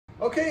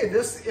Okay,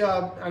 this,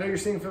 I know you're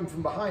seeing them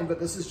from behind, but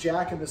this is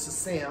Jack and this is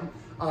Sam.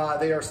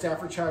 They are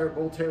Staffordshire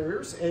Bull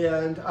Terriers,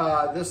 and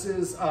this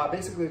is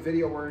basically a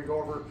video where we go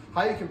over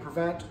how you can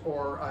prevent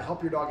or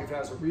help your dog if it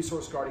has a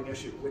resource guarding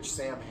issue, which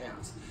Sam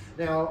has.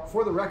 Now,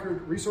 for the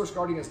record, resource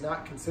guarding is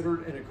not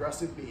considered an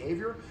aggressive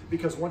behavior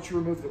because once you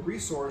remove the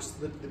resource,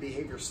 the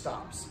behavior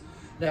stops.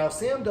 Now,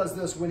 Sam does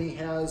this when he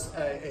has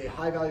a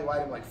high value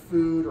item like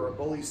food or a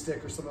bully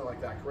stick or something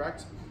like that,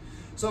 correct?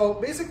 So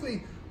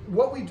basically,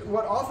 what we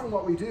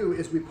do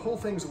is we pull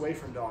things away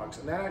from dogs,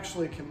 and that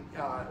actually can,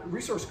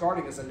 resource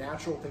guarding is a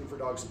natural thing for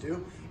dogs to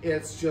do.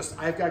 It's just,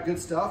 I've got good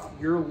stuff,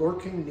 you're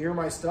lurking near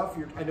my stuff,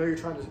 I know you're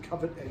trying to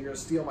covet and you're gonna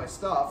steal my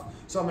stuff,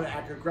 so I'm gonna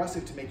act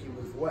aggressive to make you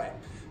move away.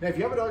 Now, if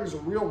you have a dog who's a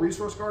real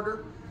resource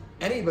guarder,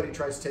 anybody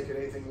tries to take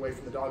anything away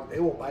from the dog, they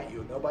will bite you,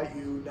 and they'll bite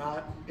you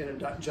not in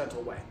a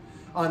gentle way.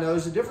 Now,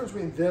 there's a difference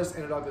between this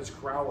and a dog that's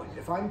growling.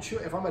 If I'm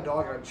a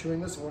dog and I'm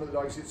chewing this and one of the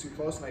dogs gets too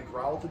close and I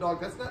growl at the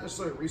dog, that's not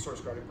necessarily resource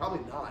guarding,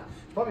 probably not.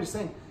 It's probably just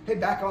saying, hey,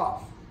 back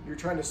off. You're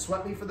trying to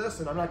sweat me for this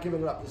and I'm not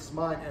giving it up, this is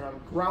mine, and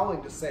I'm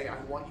growling to say, I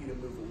want you to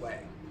move away.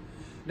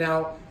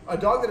 Now, a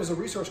dog that has a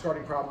resource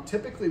guarding problem,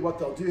 typically what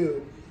they'll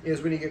do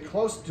is when you get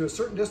close to a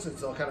certain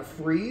distance, they'll kind of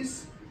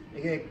freeze.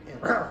 It's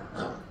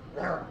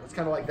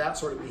kind of like that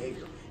sort of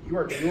behavior. You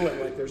are drooling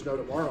like there's no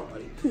tomorrow,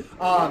 buddy.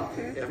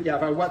 Yeah,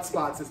 if I wet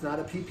spots, it's not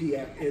a pee-pee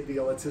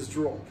deal, it's his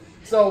drool.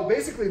 So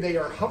basically they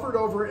are hovered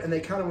over and they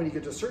kind of, when you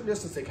get to a certain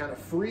distance, they kind of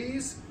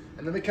freeze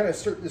and then they kind of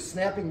start this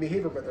snapping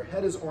behavior, but their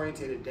head is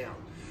orientated down.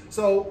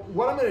 So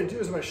what I'm gonna do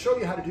is I'm gonna show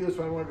you how to do this,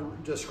 but I wanted to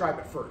describe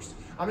it first.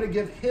 I'm gonna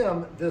give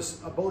him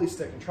a bully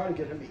stick and try to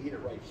get him to eat it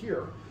right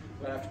here.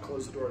 I'm gonna have to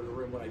close the door to the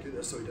room when I do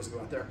this so he doesn't go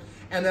out there.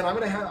 And then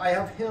I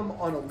have him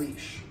on a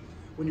leash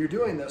when you're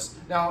doing this.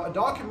 Now, a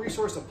dog can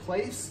resource a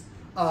place,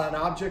 an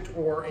object,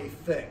 or a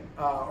thing,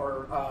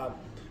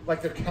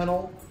 like their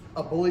kennel,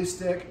 a bully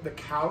stick, the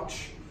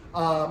couch,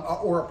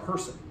 or a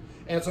person.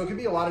 And so it can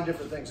be a lot of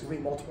different things. It can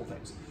be multiple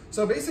things.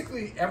 So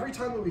basically, every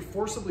time that we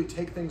forcibly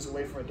take things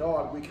away from a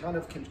dog, we kind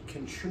of can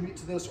contribute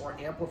to this or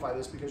amplify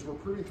this because we're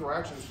proving through our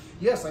actions,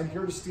 yes, I'm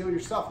here to steal your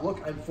stuff.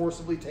 Look, I'm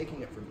forcibly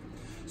taking it from you.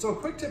 So a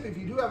quick tip, if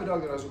you do have a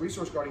dog that has a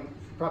resource guarding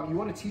problem, you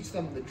want to teach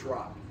them the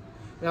drop.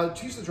 Now, to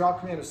teach the drop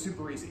command is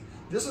super easy.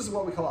 This is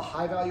what we call a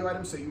high value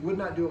item, so you would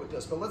not do it with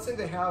this. But let's say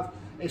they have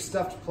a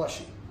stuffed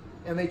plushie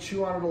and they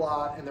chew on it a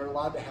lot and they're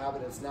allowed to have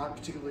it. It's not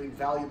particularly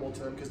valuable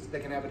to them because they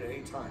can have it at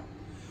any time.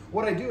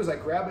 What I do is I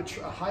grab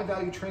a high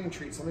value training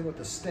treat, something with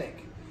a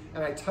stink,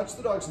 and I touch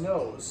the dog's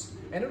nose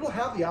and it'll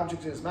have the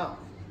object in his mouth.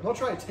 And they'll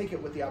try to take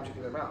it with the object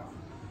in their mouth.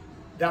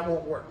 That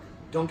won't work.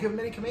 Don't give them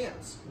any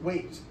commands.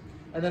 Wait.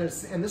 And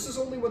this is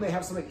only when they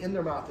have something in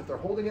their mouth. If they're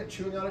holding it,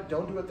 chewing on it,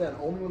 don't do it then.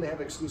 Only when they have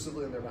it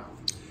exclusively in their mouth.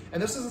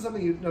 And this isn't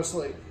something you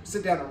necessarily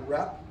sit down and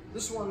rep.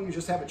 This is one you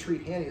just have a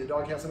treat handy. The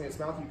dog has something in its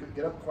mouth, you could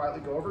get up,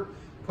 quietly go over,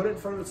 put it in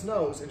front of its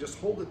nose, and just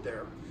hold it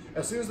there.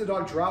 As soon as the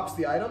dog drops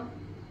the item,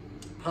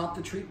 pop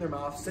the treat in their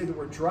mouth, say the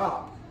word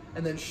drop,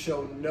 and then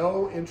show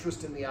no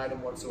interest in the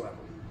item whatsoever.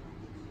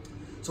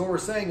 So what we're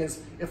saying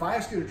is, if I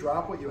ask you to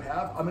drop what you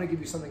have, I'm gonna give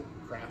you something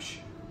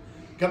crash.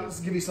 I'm gonna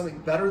give you something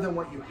better than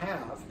what you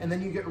have, and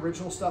then you get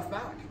original stuff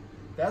back.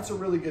 That's a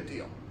really good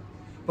deal.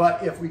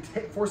 But if we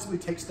forcibly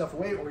take stuff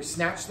away or we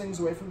snatch things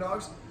away from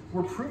dogs,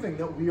 we're proving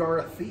that we are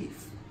a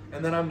thief.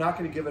 And then I'm not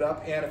going to give it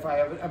up. And if I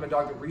have a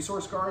dog that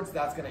resource guards,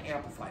 that's going to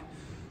amplify.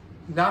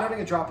 Not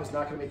having a drop is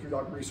not going to make your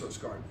dog resource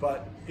guard,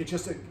 but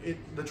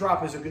the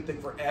drop is a good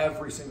thing for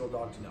every single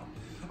dog to know.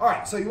 All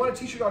right, so you want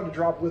to teach your dog to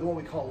drop with what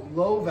we call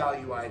low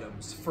value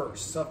items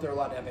first, stuff they're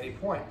allowed to have at any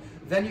point.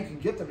 Then you can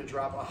get them to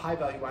drop a high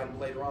value item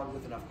later on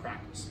with enough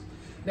practice.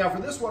 Now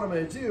for this, what I'm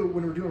going to do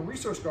when we're doing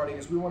resource guarding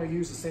is we want to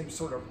use the same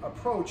sort of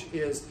approach,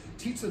 is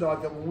teach the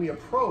dog that when we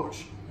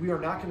approach, we are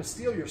not going to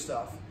steal your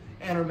stuff,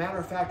 and as a matter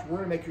of fact, we're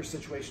going to make your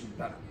situation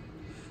better.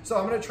 So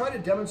I'm going to try to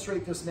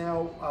demonstrate this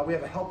now. We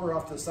have a helper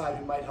off to the side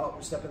who might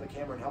help step in the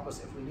camera and help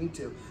us if we need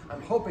to.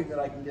 I'm hoping that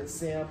I can get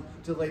Sam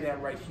to lay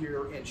down right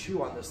here and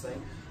chew on this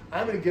thing.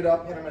 I'm going to get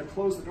up and I'm going to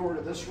close the door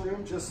to this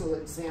room just so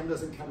that Sam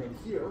doesn't come in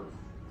here.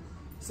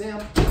 Sam,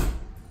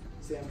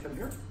 come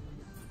here.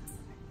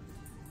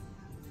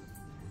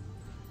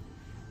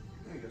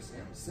 There you go,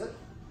 Sam. Sit.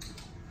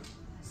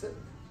 Sit.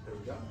 There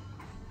we go.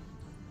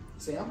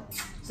 Sam.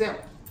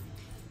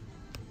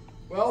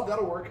 Well,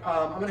 that'll work.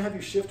 I'm going to have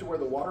you shift to where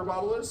the water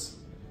bottle is.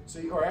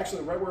 Or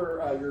actually right where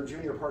your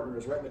junior partner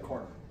is, right in the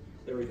corner.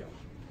 There we go.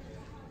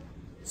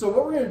 So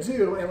what we're going to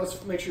do, and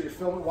let's make sure you're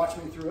filming, watch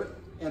me through it,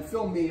 and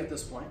film me at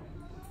this point.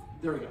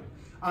 There we go.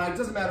 It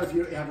doesn't matter if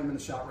you have him in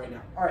the shot right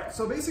now. All right,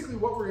 so basically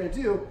what we're going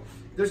to do,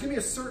 there's going to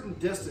be a certain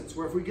distance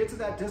where if we get to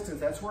that distance,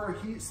 that's where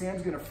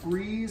Sam's going to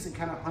freeze and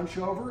kind of hunch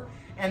over.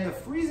 And the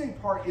freezing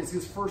part is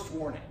his first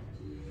warning.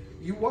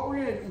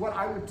 What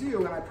I would do,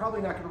 and I'm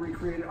probably not going to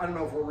recreate it, I don't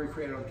know if we'll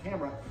recreate it on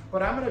camera,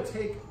 but I'm going to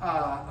take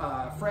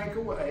Frank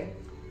away,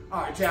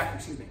 Jack,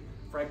 excuse me,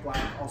 Frank Black,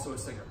 also a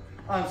singer.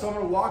 So I'm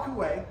going to walk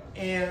away,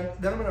 and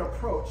then I'm going to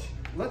approach.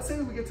 Let's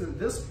say we get to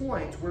this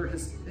point where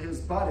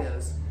his butt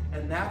is,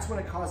 and that's when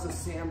it causes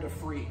Sam to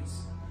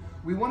freeze.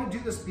 we want to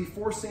do this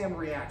before Sam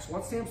reacts.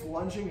 Once Sam's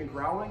lunging and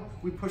growling,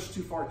 we push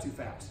too far too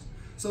fast.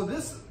 So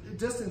this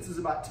distance is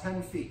about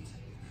 10 feet.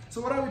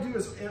 So what I would do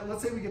is,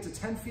 let's say we get to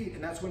 10 feet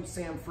and that's when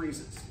Sam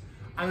freezes.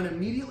 I'm gonna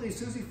immediately, as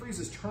soon as he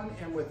freezes, turn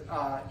and with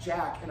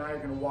Jack and I are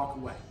gonna walk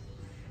away.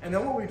 And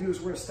then what we do is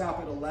we're gonna stop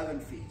at 11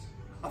 feet,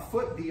 a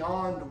foot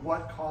beyond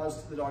what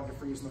caused the dog to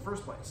freeze in the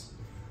first place.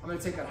 I'm gonna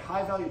take a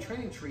high value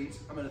training treat,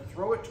 I'm gonna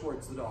throw it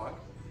towards the dog,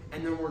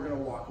 and then we're gonna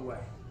walk away.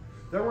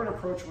 Then we're gonna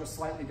approach from a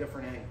slightly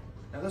different angle.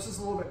 Now this is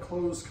a little bit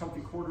closed,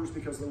 comfy quarters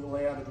because of the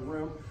layout of the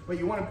room, but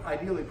you wanna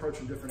ideally approach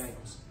from different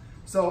angles.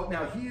 So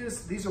now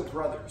these are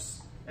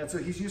brothers, and so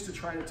he's used to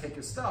trying to take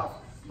his stuff,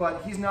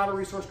 but he's not a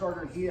resource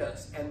guarder and he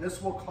is, and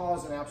this will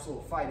cause an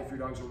absolute fight if your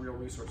dog's a real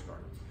resource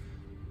guarder.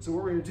 So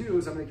what we're gonna do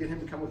is I'm gonna get him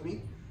to come with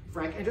me,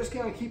 Frank, and just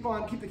kind of keep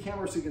the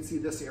camera so you can see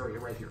this area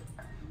right here.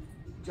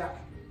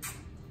 Jack,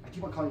 I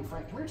keep on calling you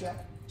Frank. Come here,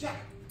 Jack. Jack,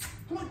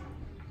 come on.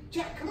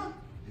 Jack, come on.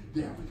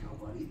 There we go,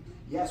 buddy.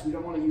 Yes, we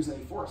don't want to use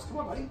any force. Come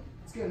on, buddy.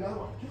 Let's get another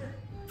one. Come here.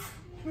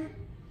 Come here.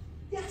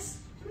 Yes,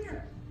 come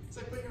here. It's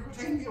like, but you're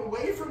taking me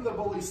away from the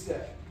bully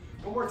stick.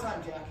 One more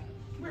time, Jack.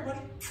 Come here, buddy.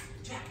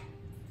 Jack,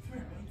 come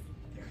here, buddy.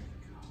 There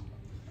you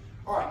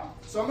go. All right,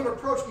 so I'm going to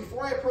approach.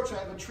 Before I approach, I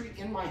have a treat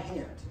in my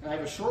hand. And I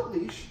have a short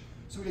leash,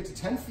 so we get to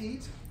 10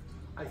 feet.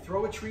 I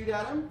throw a treat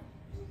at him,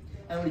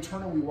 and we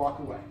turn and we walk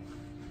away.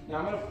 Now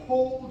I'm going to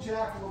pull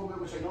Jack a little bit,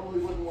 which I normally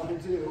wouldn't want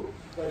to do,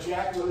 but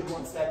Jack really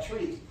wants that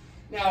treat.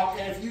 Now,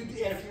 and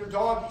if your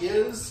dog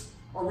is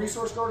a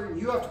resource guarder and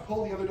you have to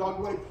pull the other dog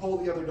away, pull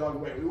the other dog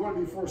away. We want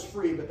to be force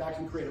free, but that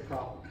can create a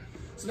problem.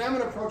 So now I'm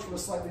going to approach from a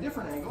slightly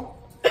different angle.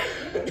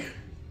 There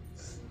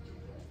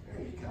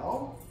you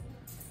go.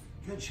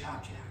 Good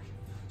job, Jack.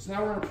 So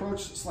now we're going to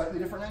approach a slightly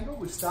different angle.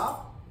 We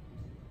stop,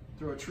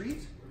 throw a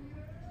treat,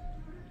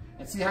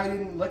 and see how he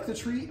didn't lick the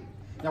treat?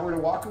 Now we're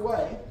going to walk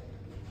away.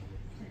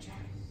 Come here, Jack.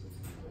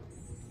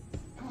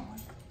 Come on,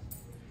 buddy.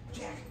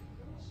 Jack.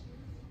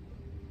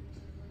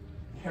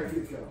 There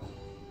you go.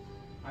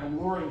 I'm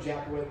luring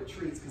Jack away with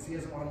treats because he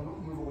doesn't want to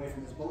move away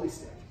from his bully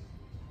stick.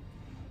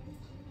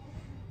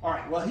 All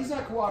right, well, he's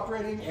not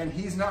cooperating and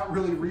he's not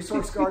really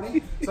resource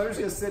guarding, so I'm just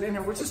gonna sit in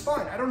here, which is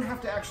fine. I don't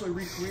have to actually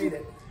recreate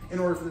it in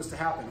order for this to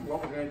happen.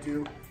 What we're gonna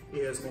do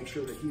is make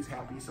sure that he's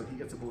happy so he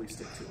gets a bully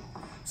stick too.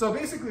 So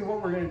basically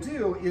what we're gonna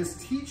do is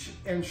teach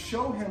and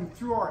show him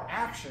through our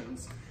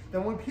actions that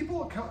when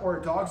people or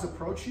dogs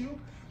approach you,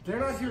 they're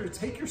not here to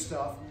take your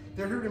stuff,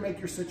 they're here to make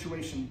your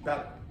situation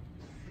better.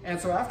 And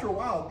so after a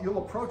while, you'll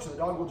approach and the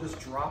dog will just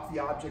drop the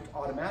object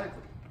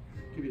automatically.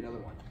 I'll give you another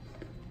one.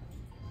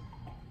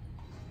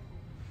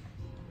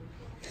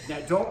 Now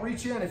don't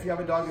reach in if you have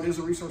a dog that is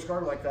a resource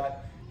guarder like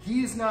that.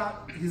 He's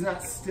not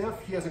stiff,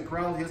 he hasn't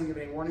growled, he hasn't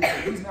given any warning,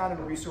 so he's not in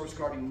a resource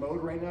guarding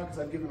mode right now because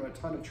I've given him a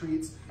ton of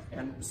treats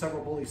and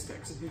several bully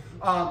sticks.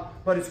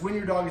 But it's when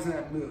your dog is in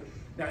that mood.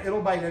 Now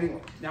it'll bite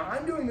anyone. Now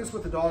I'm doing this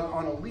with a dog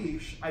on a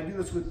leash. I do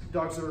this with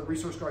dogs that are a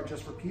resource guard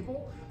just for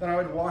people. Then I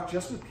would walk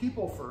just with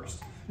people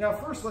first. Now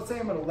first, let's say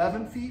I'm at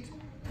 11 feet,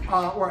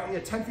 or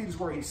at 10 feet is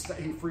where he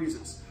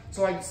freezes.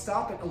 So I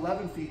stop at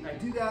 11 feet, and I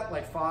do that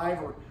like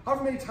 5 or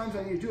however many times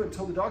I need to do it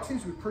until the dog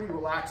seems to be pretty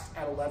relaxed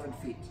at 11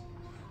 feet.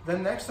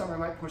 Then next time I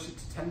might push it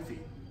to 10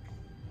 feet.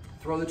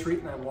 Throw the treat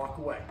and I walk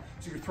away.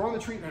 So you're throwing the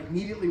treat and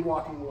immediately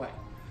walking away.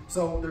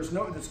 So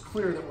it's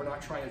clear that we're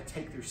not trying to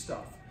take their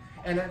stuff.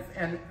 And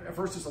at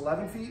first it's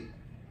 11 feet,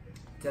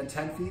 then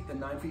 10 feet, then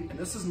 9 feet. And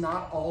this is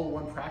not all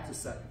one practice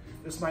setting.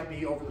 This might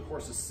be over the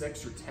course of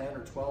 6 or 10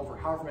 or 12 or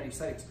however many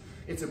settings.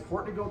 It's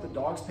important to go at the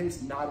dog's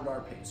pace, not at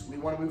our pace. We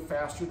want to move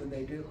faster than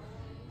they do.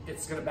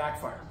 It's going to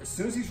backfire. As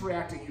soon as he's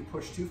reacting, you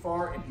push too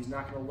far and he's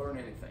not going to learn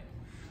anything.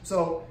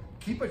 So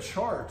keep a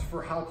chart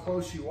for how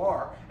close you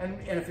are. And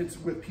if it's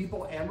with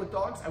people and with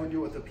dogs, I would do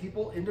it with the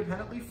people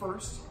independently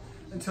first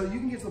until you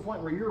can get to the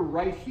point where you're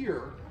right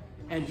here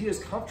and he is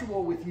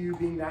comfortable with you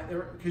being that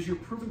there because you're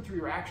proving through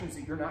your actions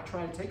that you're not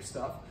trying to take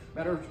stuff.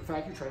 Matter of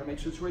fact, you're trying to make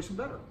the situation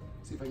better.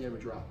 See if I can get him a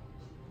drop.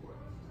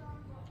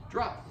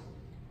 Drop.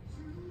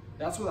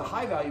 That's with a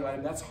high value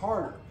item, that's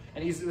harder.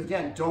 And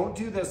again, don't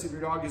do this if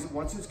your dog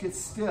once it gets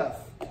stiff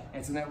and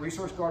it's in that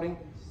resource guarding,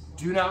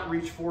 do not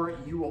reach for it.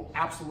 You will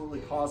absolutely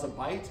cause a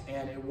bite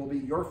and it will be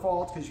your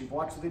fault because you've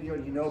watched the video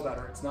and you know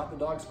better. It's not the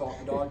dog's fault.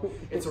 The dog,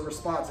 it's a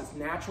response. It's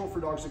natural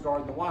for dogs to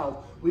guard in the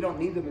wild. We don't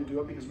need them to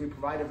do it because we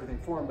provide everything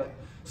for them, but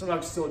some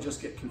dogs still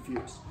just get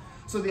confused.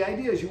 So the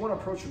idea is you want to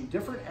approach from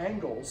different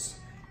angles,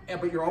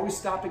 but you're always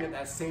stopping at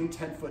that same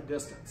 10-foot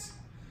distance.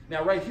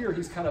 Now right here,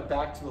 he's kind of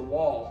back to the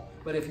wall,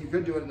 but if you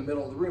could do it in the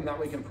middle of the room, that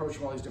way you can approach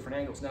from all these different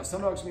angles. Now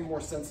some dogs can be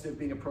more sensitive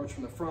being approached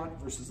from the front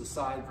versus the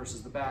side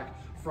versus the back.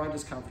 Front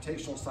is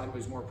confrontational,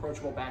 sideways more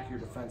approachable, back you're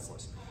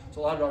defenseless. So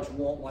a lot of dogs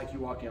won't like you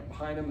walking up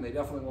behind them, and they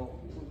definitely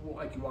won't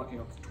like you walking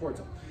up towards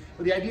them.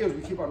 But the idea is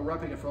we keep on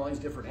repping it from all these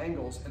different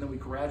angles, and then we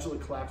gradually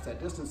collapse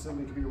that distance, and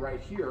we could be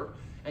right here.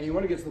 And you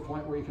want to get to the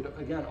point where you could,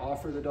 again,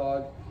 offer the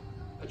dog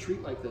a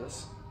treat like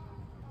this.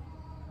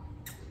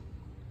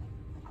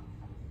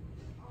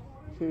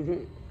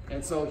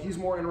 And so he's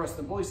more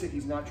interested in bully stick,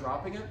 he's not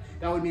dropping it.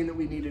 That would mean that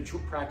we need to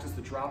practice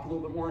the drop a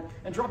little bit more,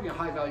 and dropping a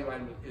high value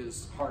item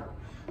is harder.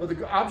 But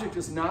the object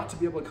is not to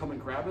be able to come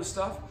and grab his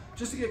stuff,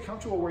 just to get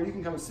comfortable where you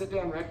can come and sit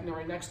down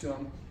right next to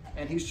him,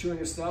 and he's chewing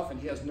his stuff,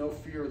 and he has no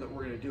fear that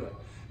we're going to do it.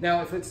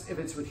 Now, if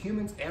it's with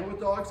humans and with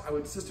dogs, I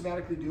would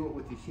systematically do it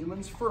with the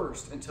humans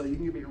first until you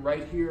can be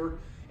right here,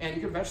 and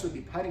you can eventually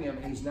be petting him,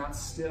 and he's not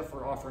stiff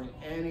or offering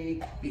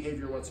any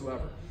behavior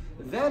whatsoever.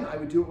 Then I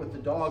would do it with the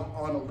dog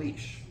on a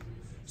leash,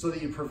 so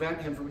that you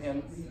prevent him from,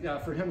 and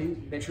for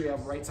him, make sure you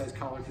have a right-sized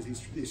collar, because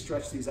he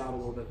stretch these out a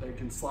little bit, they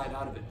can slide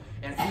out of it.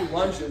 And if he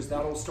lunges,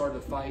 that'll start a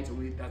fight,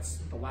 and that's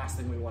the last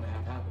thing we want to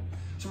have happen.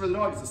 So for the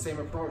dog, it's the same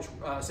approach,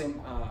 same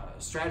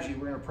strategy.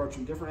 We're going to approach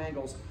from different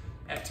angles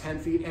at 10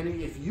 feet.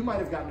 And if you might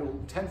have gotten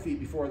to 10 feet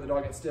before the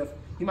dog gets stiff,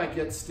 he might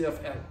get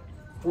stiff at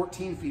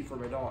 14 feet for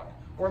my dog.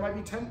 Or it might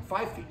be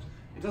 5 feet.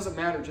 It doesn't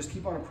matter, just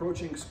keep on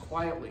approaching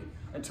quietly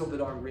until the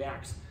dog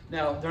reacts.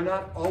 Now, they're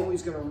not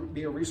always going to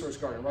be a resource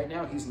guardian. Right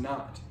now, he's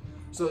not.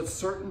 So it's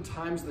certain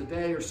times of the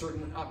day or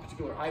certain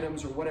particular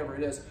items or whatever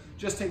it is.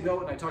 Just take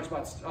note, and I talked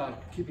about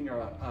keeping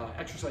an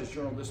exercise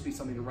journal. This would be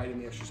something to write in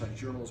the exercise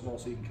journal as well,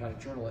 so you can kind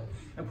of journal it.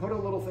 And put a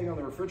little thing on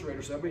the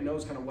refrigerator so everybody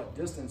knows kind of what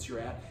distance you're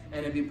at,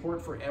 and it'd be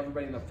important for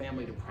everybody in the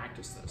family to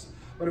practice this.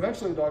 But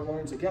eventually the dog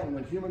learns, again,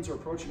 when humans are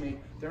approaching me,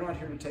 they're not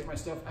here to take my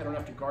stuff. I don't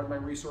have to guard my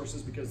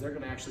resources, because they're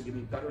going to actually give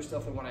me better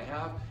stuff than what I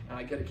have, and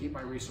I get to keep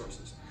my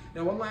resources.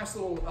 Now, one last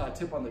little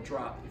tip on the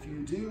drop. If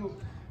you do,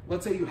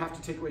 let's say you have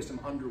to take away some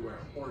underwear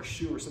or a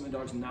shoe or something the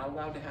dog's not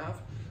allowed to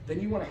have,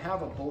 then you want to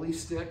have a bully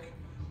stick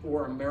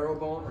or a marrow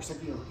bone or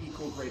something of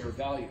equal greater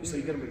value. So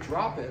you get them to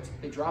drop it,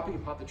 they drop it, you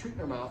pop the treat in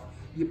their mouth,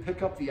 you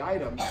pick up the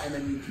item, and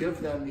then you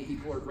give them the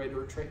equal or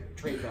greater trade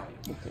value.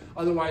 Okay.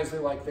 Otherwise, they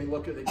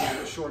look at, they give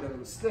the short end of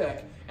the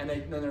stick, and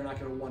then they're not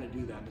going to want to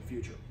do that in the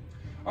future.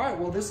 All right,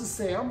 well, this is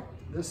Sam,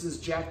 this is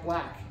Jack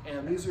Black,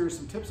 and these are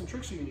some tips and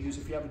tricks you can use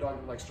if you have a dog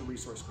that likes to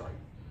resource guard.